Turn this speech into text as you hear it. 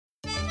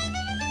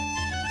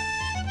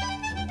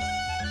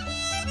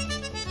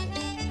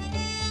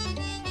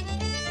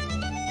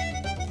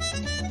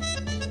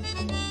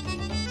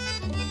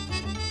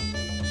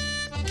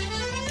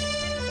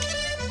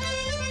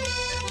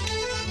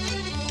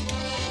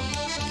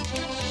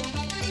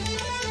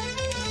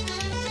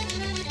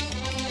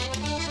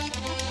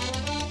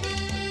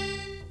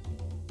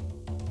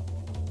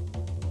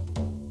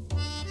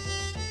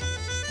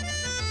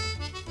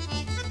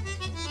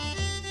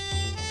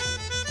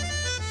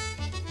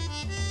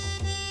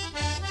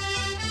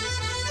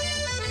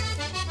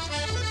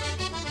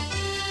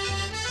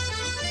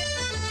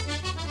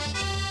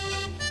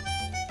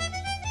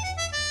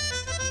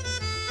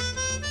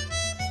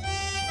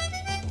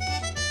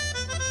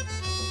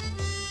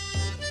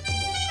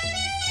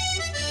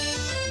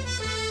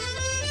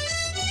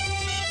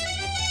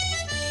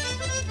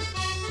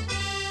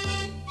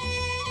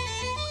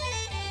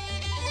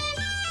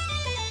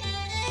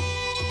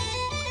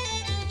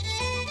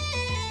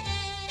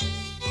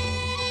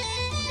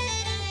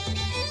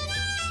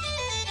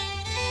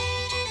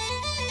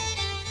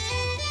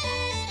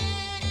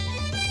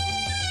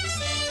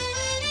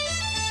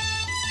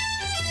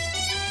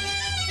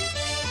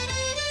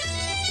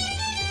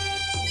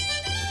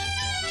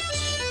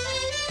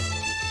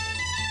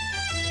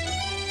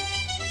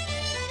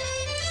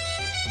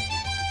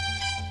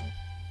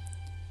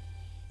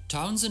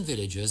Towns and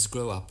villages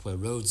grow up where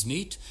roads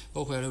meet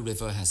or where a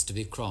river has to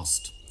be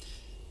crossed.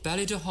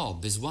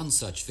 Ballydehob is one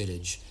such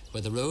village,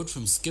 where the road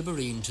from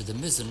Skibbereen to the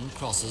Mizzen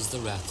crosses the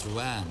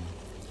Rathruan.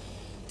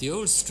 The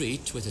old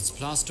street, with its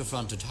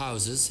plaster-fronted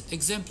houses,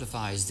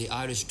 exemplifies the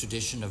Irish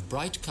tradition of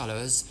bright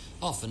colours,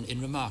 often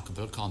in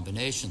remarkable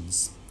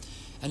combinations.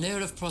 An air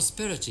of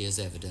prosperity is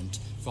evident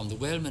from the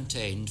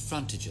well-maintained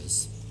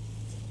frontages.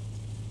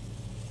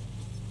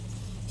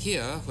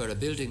 Here, where a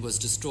building was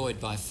destroyed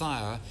by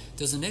fire,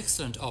 there's an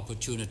excellent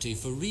opportunity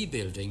for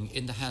rebuilding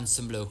in the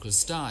handsome local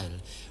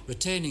style,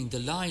 retaining the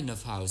line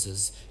of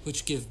houses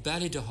which give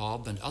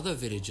Ballydehob and other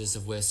villages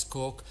of West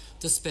Cork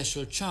the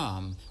special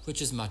charm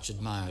which is much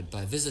admired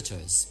by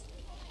visitors.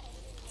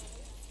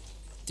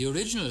 The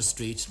original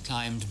street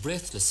climbed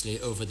breathlessly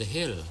over the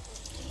hill.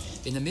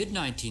 In the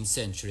mid-19th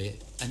century,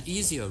 an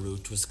easier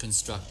route was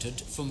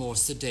constructed for more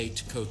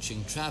sedate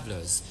coaching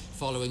travellers,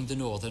 following the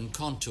northern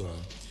contour.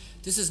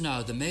 This is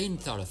now the main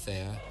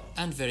thoroughfare,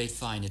 and very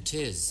fine it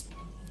is.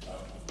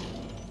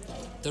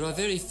 There are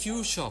very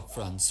few shop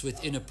fronts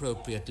with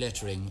inappropriate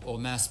lettering or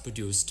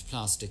mass-produced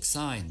plastic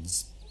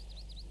signs.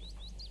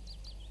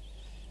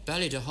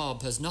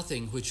 Ballydehob has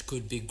nothing which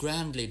could be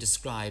grandly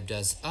described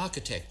as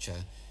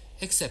architecture,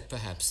 except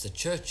perhaps the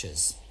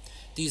churches.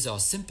 These are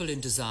simple in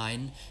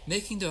design,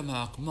 making their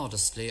mark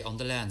modestly on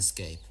the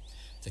landscape.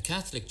 The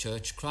Catholic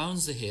Church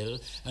crowns the hill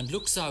and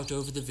looks out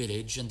over the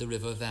village and the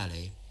river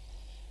valley.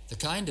 The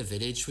kind of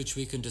village which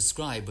we can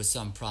describe with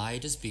some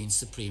pride as being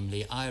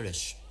supremely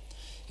Irish.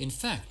 In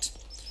fact,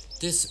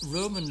 this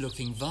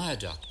Roman-looking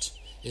viaduct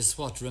is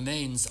what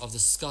remains of the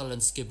Schull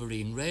and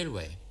Skibbereen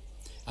Railway,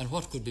 and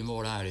what could be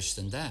more Irish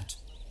than that?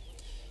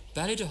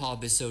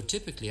 Ballydehob is so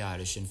typically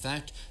Irish, in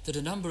fact, that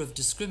a number of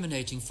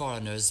discriminating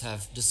foreigners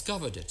have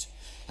discovered it,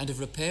 and have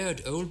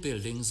repaired old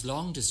buildings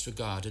long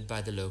disregarded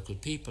by the local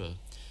people.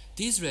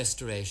 These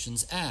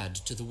restorations add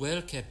to the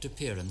well-kept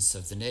appearance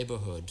of the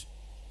neighbourhood.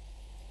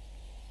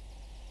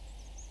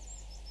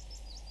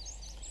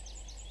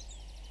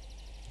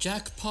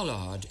 Jack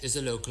Pollard is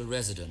a local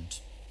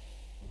resident.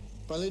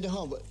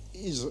 Ballydehob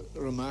is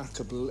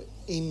remarkable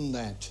in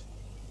that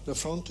the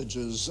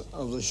frontages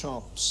of the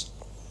shops,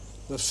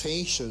 the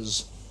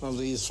fascias of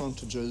these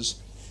frontages,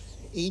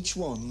 each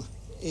one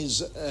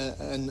is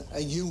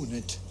a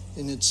unit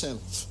in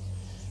itself.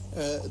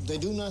 They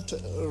do not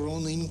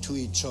run into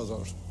each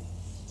other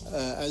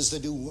as they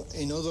do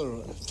in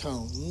other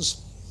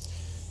towns.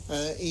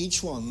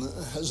 Each one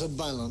has a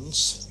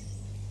balance,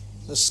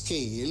 a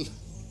scale,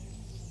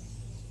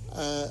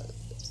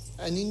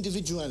 an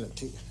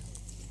individuality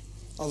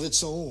of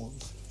its own,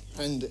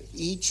 and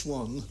each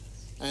one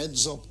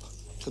adds up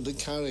to the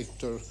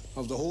character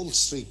of the whole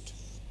street.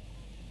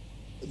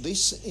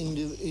 This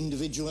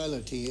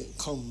individuality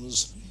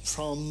comes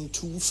from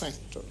two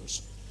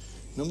factors.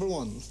 Number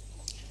one,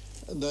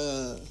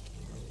 the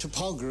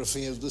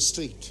topography of the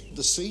street.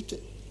 The street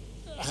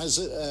has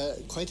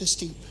quite a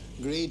steep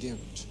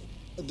gradient.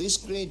 This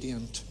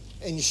gradient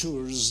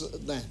ensures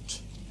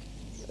that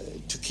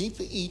to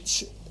keep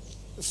each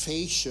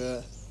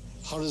fascia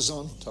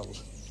horizontal,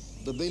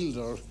 the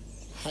builder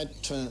had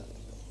to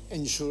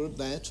ensure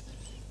that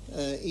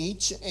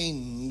each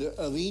end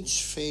of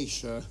each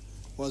fascia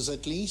was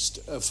at least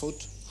a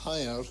foot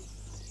higher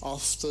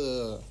off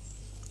the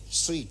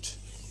street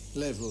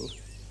level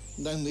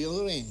than the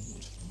other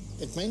end.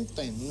 It meant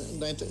then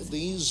that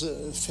these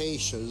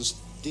fascias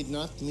did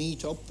not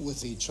meet up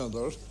with each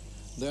other.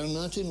 They're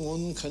not in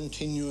one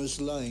continuous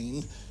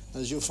line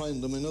as you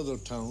find them in other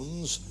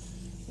towns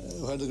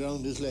where the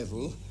ground is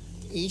level.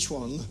 Each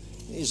one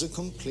is a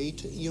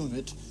complete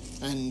unit,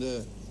 and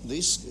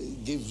this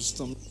gives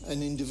them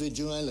an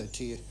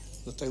individuality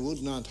that they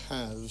would not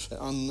have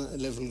on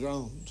level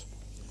ground.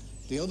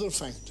 The other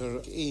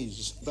factor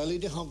is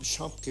Ballydehob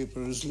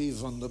shopkeepers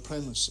live on the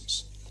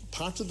premises.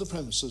 Part of the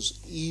premises,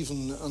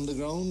 even on the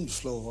ground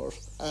floor,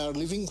 are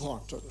living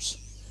quarters,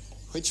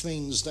 which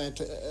means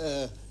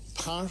that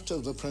part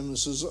of the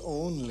premises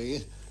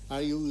only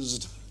are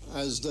used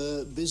as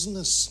the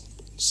business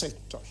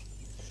sector.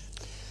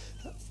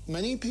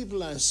 Many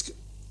people ask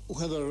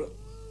whether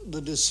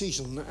the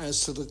decision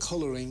as to the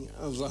colouring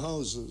of the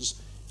houses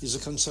is a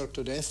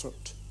concerted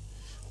effort.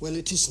 Well,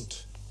 it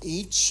isn't.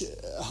 Each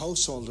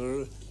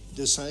householder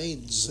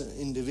decides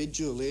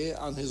individually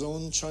on his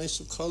own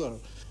choice of colour.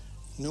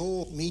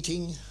 No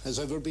meeting has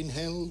ever been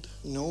held.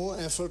 No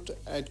effort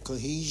at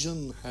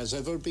cohesion has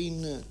ever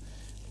been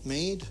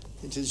made.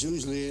 It is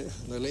usually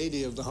the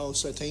lady of the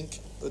house, I think,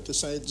 that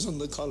decides on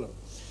the colour.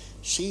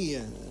 She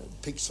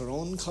picks her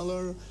own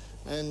colour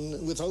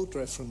and without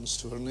reference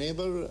to her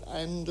neighbour,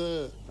 and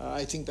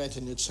I think that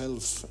in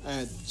itself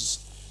adds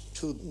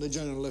to the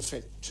general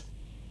effect.